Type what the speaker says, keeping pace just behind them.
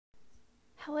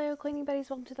Hello, cleaning buddies.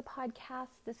 Welcome to the podcast.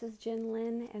 This is Jen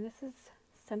Lynn, and this is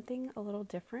something a little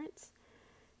different.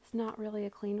 It's not really a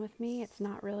clean with me. It's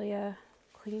not really a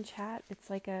clean chat.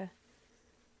 It's like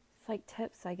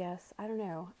tips, I guess. I don't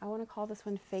know. I want to call this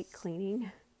one fake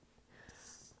cleaning.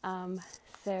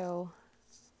 So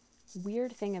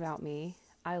weird thing about me,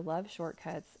 I love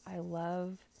shortcuts. I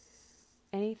love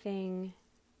anything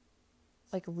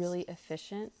like really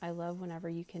efficient. I love whenever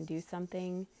you can do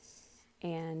something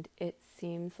and it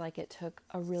seems like it took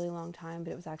a really long time,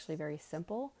 but it was actually very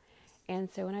simple. And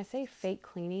so when I say fake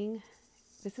cleaning,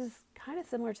 this is kind of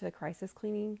similar to the crisis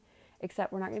cleaning,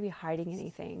 except we're not going to be hiding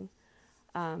anything.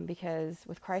 Because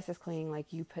with crisis cleaning,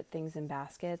 like you put things in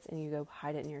baskets and you go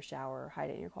hide it in your shower, or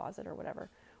hide it in your closet or whatever.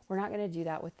 We're not going to do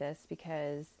that with this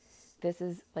because this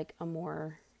is like a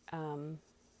more, I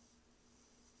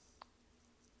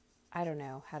don't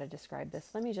know how to describe this.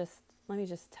 Let me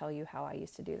just tell you how I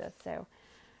used to do this. So,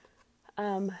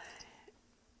 from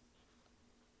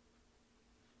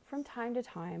time to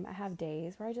time, I have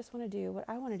days where I just want to do what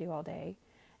I want to do all day,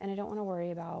 and I don't want to worry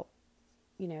about,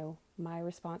 my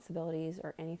responsibilities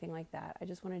or anything like that. I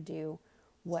just want to do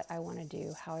what I want to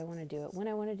do, how I want to do it, when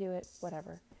I want to do it,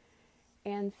 whatever.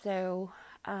 And so,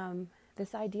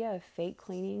 this idea of fake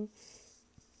cleaning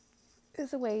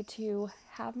is a way to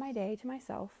have my day to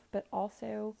myself, but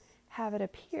also have it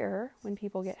appear when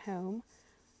people get home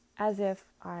as if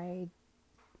I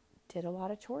did a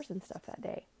lot of chores and stuff that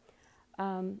day.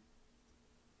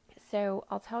 So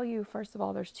I'll tell you, first of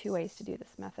all, there's two ways to do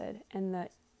this method. And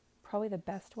probably the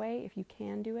best way, if you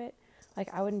can do it,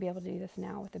 like I wouldn't be able to do this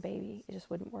now with a baby. It just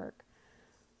wouldn't work.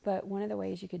 But one of the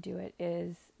ways you could do it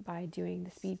is by doing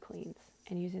the speed cleans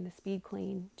and using the speed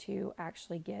clean to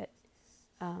actually get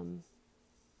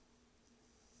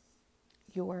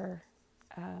your,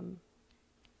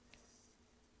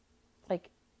 like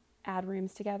add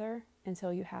rooms together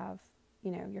until you have,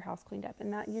 your house cleaned up.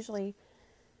 And that usually,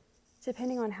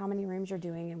 depending on how many rooms you're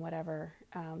doing and whatever,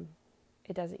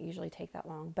 it doesn't usually take that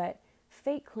long. But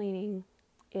fake cleaning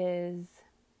is,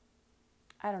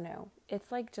 I don't know,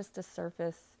 it's like just a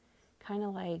surface, kind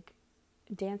of like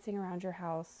dancing around your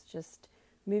house, just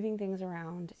moving things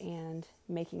around and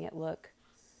making it look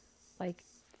like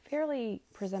fairly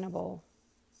presentable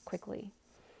quickly.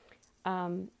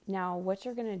 Now, what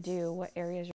you're going to do, what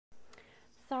areas you're...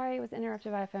 Sorry, I was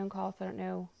interrupted by a phone call, so I don't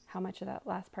know how much of that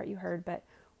last part you heard, but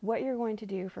what you're going to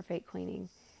do for fake cleaning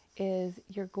is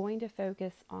you're going to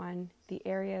focus on the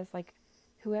areas, like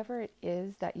whoever it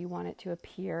is that you want it to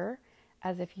appear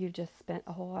as if you just spent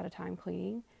a whole lot of time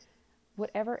cleaning,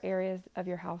 whatever areas of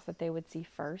your house that they would see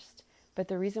first. But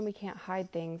the reason we can't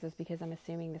hide things is because I'm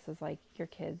assuming this is like your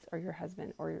kids or your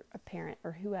husband or a parent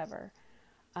or whoever.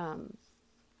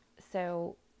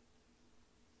 So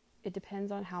it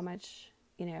depends on how much,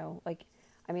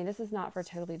 this is not for a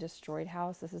totally destroyed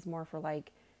house. This is more for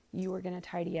like you were going to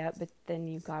tidy up, but then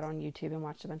you got on YouTube and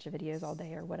watched a bunch of videos all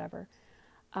day or whatever.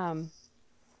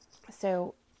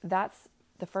 So that's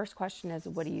the first question is,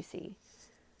 what do you see?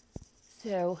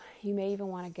 So you may even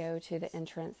want to go to the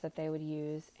entrance that they would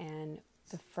use, and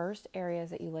the first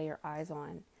areas that you lay your eyes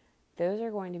on, those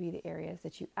are going to be the areas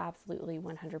that you absolutely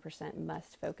 100%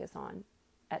 must focus on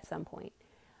at some point.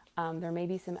 There may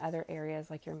be some other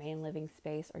areas like your main living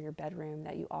space or your bedroom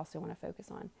that you also want to focus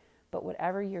on. But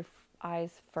whatever your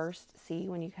eyes first see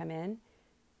when you come in,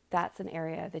 that's an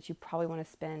area that you probably want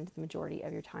to spend the majority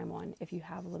of your time on if you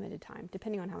have limited time,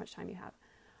 depending on how much time you have.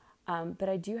 But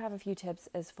I do have a few tips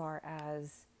as far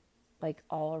as like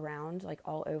all around, like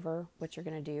all over what you're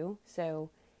going to do.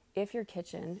 So if your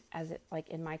kitchen, like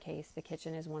in my case, the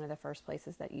kitchen is one of the first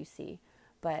places that you see,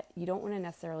 but you don't want to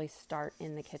necessarily start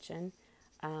in the kitchen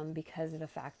because of the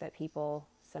fact that people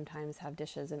sometimes have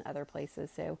dishes in other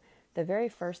places. So the very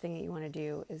first thing that you want to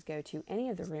do is go to any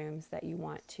of the rooms that you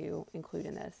want to include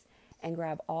in this and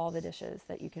grab all the dishes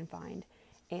that you can find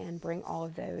and bring all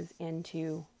of those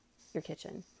into your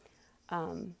kitchen.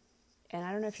 And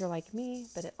I don't know if you're like me,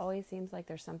 but it always seems like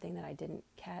there's something that I didn't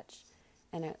catch,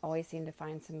 and I always seem to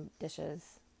find some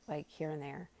dishes like here and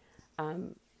there.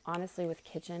 Honestly, with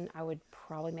kitchen, I would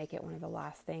probably make it one of the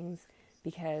last things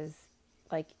because,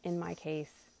 like in my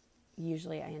case,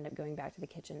 usually I end up going back to the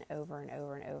kitchen over and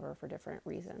over and over for different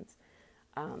reasons.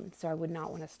 So I would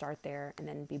not want to start there and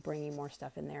then be bringing more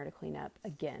stuff in there to clean up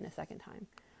again a second time.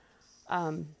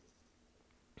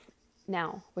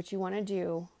 Now, what you want to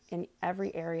do in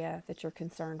every area that you're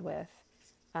concerned with,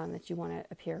 that you want to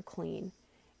appear clean,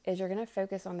 is you're going to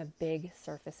focus on the big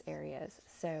surface areas.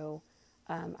 So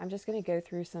I'm just going to go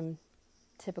through some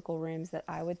typical rooms that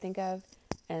I would think of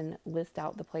and list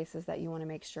out the places that you want to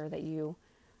make sure that you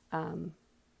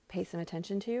pay some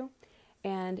attention to.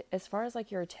 And as far as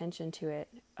like your attention to it,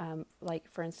 like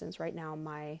for instance, right now,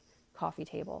 my coffee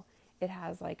table, it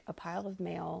has like a pile of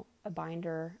mail, a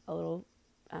binder, a little,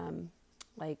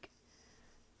 like,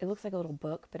 it looks like a little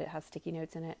book, but it has sticky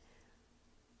notes in it.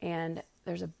 And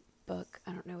there's a book,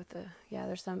 I don't know what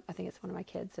there's some, I think it's one of my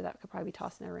kids, so that could probably be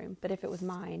tossed in their room. But if it was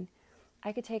mine,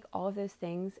 I could take all of those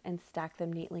things and stack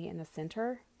them neatly in the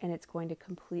center, and it's going to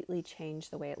completely change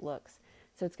the way it looks.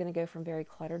 So it's going to go from very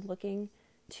cluttered looking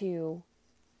to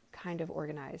kind of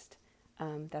organized.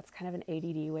 That's kind of an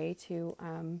ADD way to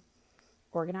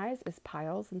organize, is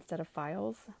piles instead of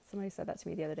files. Somebody said that to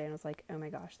me the other day, and I was like, oh my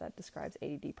gosh, that describes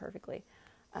ADD perfectly.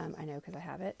 I know because I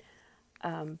have it.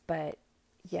 But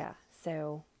yeah,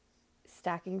 so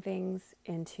stacking things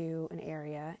into an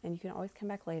area, and you can always come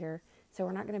back later. So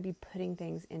we're not going to be putting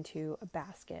things into a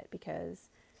basket, because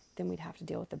then we'd have to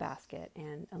deal with the basket.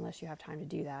 And unless you have time to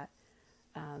do that,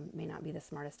 may not be the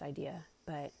smartest idea.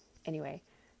 But anyway,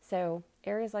 so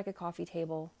areas like a coffee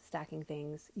table, stacking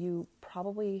things. You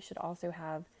probably should also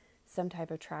have some type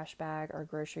of trash bag or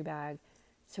grocery bag.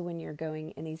 So when you're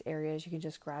going in these areas, you can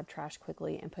just grab trash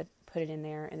quickly and put it in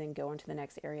there, and then go on to the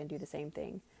next area and do the same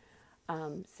thing.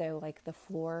 So like the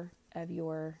floor of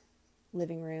your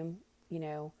living room,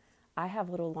 I have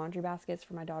little laundry baskets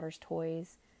for my daughter's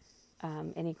toys.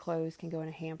 Any clothes can go in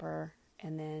a hamper.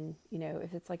 And then,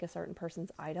 if it's like a certain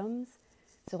person's items,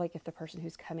 so like if the person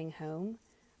who's coming home,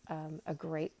 a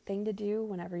great thing to do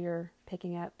whenever you're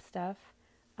picking up stuff,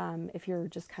 if you're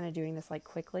just kind of doing this like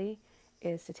quickly,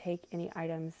 is to take any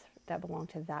items that belong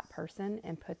to that person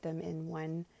and put them in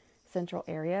one central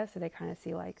area, so they kind of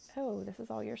see like, oh, this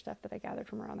is all your stuff that I gathered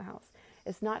from around the house.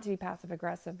 It's not to be passive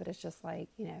aggressive, but it's just like,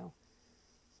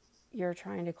 you're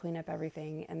trying to clean up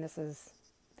everything, and this is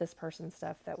this person's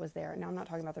stuff that was there. Now, I'm not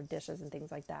talking about their dishes and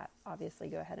things like that. Obviously,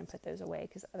 go ahead and put those away,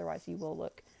 because otherwise you will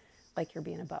look like you're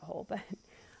being a butthole. But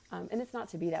and it's not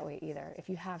to be that way either. If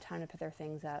you have time to put their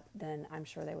things up, then I'm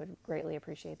sure they would greatly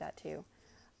appreciate that too.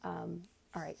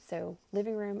 All right, so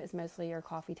living room is mostly your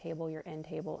coffee table, your end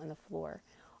table, and the floor.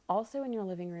 Also in your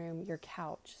living room, your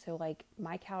couch. So like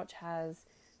my couch has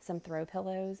some throw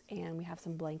pillows, and we have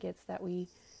some blankets that we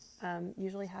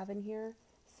usually have in here.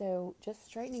 So just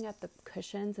straightening up the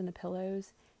cushions and the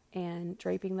pillows and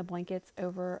draping the blankets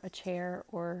over a chair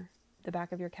or the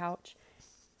back of your couch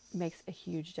makes a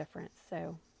huge difference.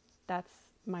 So that's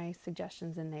my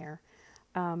suggestions in there.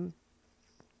 In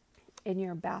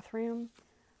your bathroom,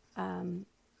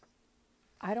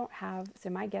 I don't have, so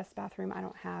my guest bathroom, I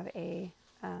don't have a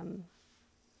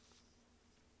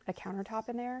countertop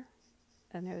in there.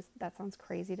 I know that sounds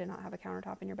crazy to not have a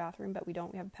countertop in your bathroom, but we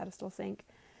don't. We have a pedestal sink.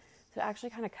 So it actually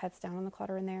kind of cuts down on the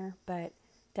clutter in there, but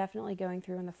definitely going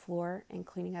through on the floor and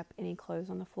cleaning up any clothes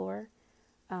on the floor.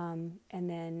 And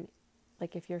then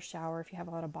like if you have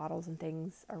a lot of bottles and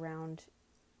things around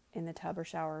in the tub or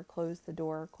shower, close the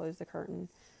door, close the curtain.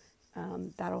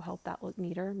 That'll help that look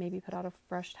neater. Maybe put out a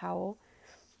fresh towel.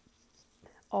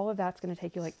 All of that's going to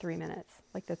take you like 3 minutes.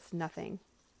 Like that's nothing.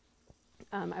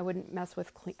 I wouldn't mess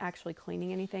with actually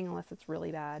cleaning anything unless it's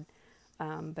really bad.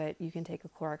 But you can take a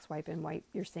Clorox wipe and wipe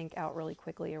your sink out really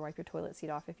quickly, or wipe your toilet seat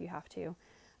off if you have to.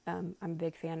 I'm a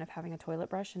big fan of having a toilet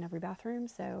brush in every bathroom,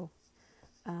 so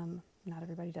not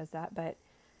everybody does that. But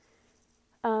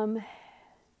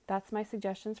that's my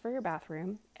suggestions for your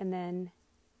bathroom. And then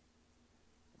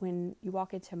when you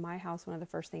walk into my house, one of the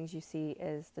first things you see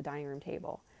is the dining room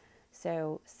table.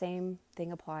 So same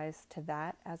thing applies to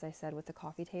that as I said with the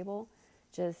coffee table.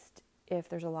 Just if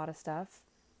there's a lot of stuff,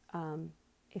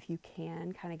 if you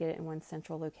can kind of get it in one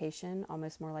central location,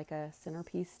 almost more like a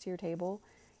centerpiece to your table,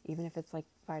 even if it's like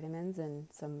vitamins and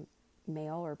some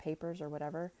mail or papers or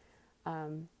whatever.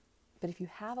 But if you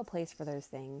have a place for those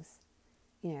things,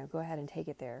 go ahead and take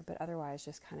it there. But otherwise,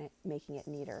 just kind of making it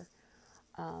neater.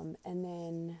 And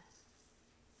then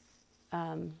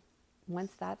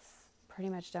once that's pretty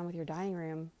much done with your dining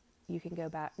room, you can go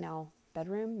back. Now,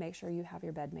 bedroom, make sure you have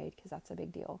your bed made, because that's a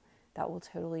big deal. That will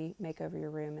totally make over your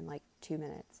room in like 2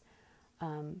 minutes.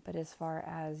 But as far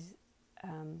as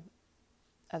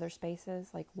other spaces,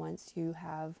 like once you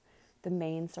have the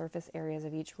main surface areas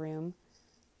of each room,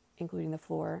 including the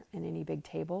floor and any big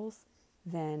tables,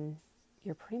 then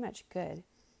you're pretty much good,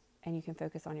 and you can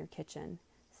focus on your kitchen.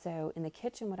 So in the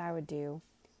kitchen, what I would do,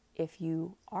 if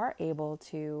you are able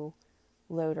to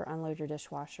load or unload your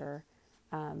dishwasher,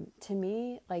 to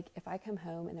me, like if I come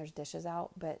home and there's dishes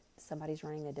out, but somebody's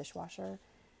running the dishwasher,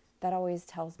 that always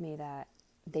tells me that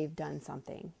they've done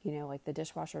something, like the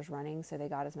dishwasher's running, so they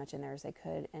got as much in there as they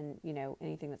could. And,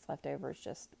 anything that's left over is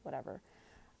just whatever.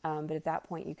 But at that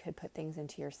point, you could put things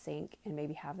into your sink and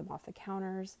maybe have them off the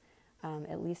counters.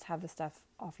 At least have the stuff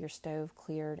off your stove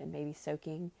cleared and maybe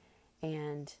soaking,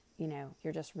 and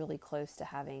you're just really close to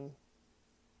having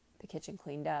the kitchen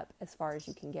cleaned up as far as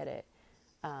you can get it.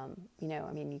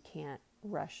 You can't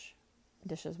rush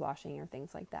dishes washing or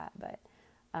things like that, but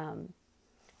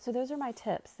so those are my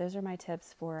tips. Those are my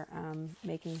tips for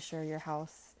making sure your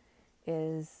house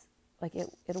is like it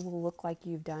will look like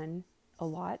you've done a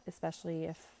lot, especially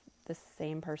if the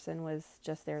same person was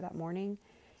just there that morning,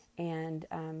 and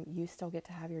you still get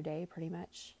to have your day pretty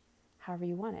much however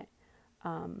you want it.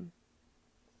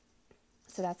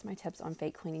 So that's my tips on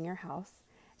fake cleaning your house.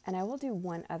 And I will do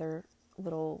one other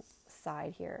little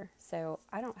side here. So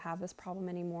I don't have this problem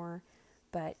anymore,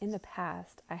 but in the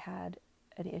past I had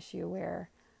an issue where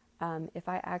if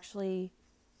I actually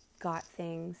got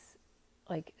things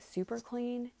like super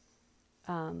clean,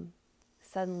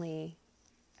 suddenly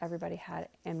everybody had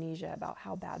amnesia about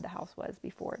how bad the house was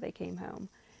before they came home.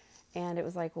 And it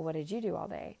was like, well, what did you do all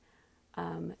day?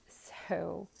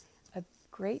 So a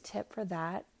great tip for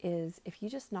that is if you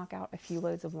just knock out a few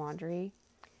loads of laundry,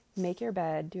 make your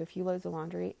bed, do a few loads of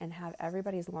laundry, and have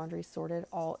everybody's laundry sorted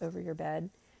all over your bed.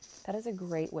 That is a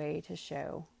great way to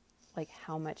show like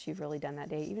how much you've really done that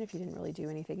day, even if you didn't really do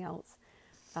anything else.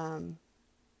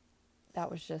 That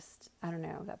was just, I don't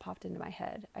know, that popped into my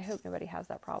head. I hope nobody has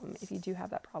that problem. If you do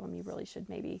have that problem, you really should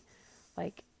maybe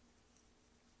like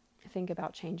think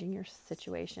about changing your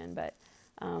situation. But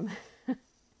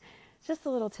just a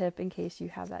little tip in case you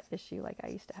have that issue like I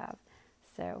used to have.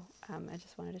 So I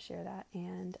just wanted to share that.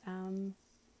 And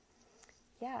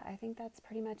yeah, I think that's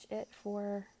pretty much it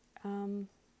for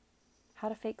how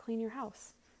to fake clean your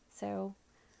house. So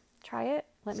try it.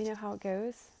 Let me know how it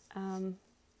goes.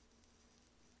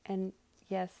 And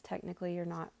yes, technically you're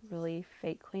not really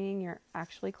fake cleaning. You're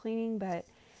actually cleaning, but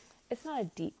it's not a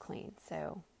deep clean.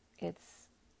 So it's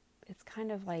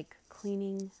kind of like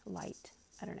cleaning light.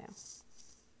 I don't know.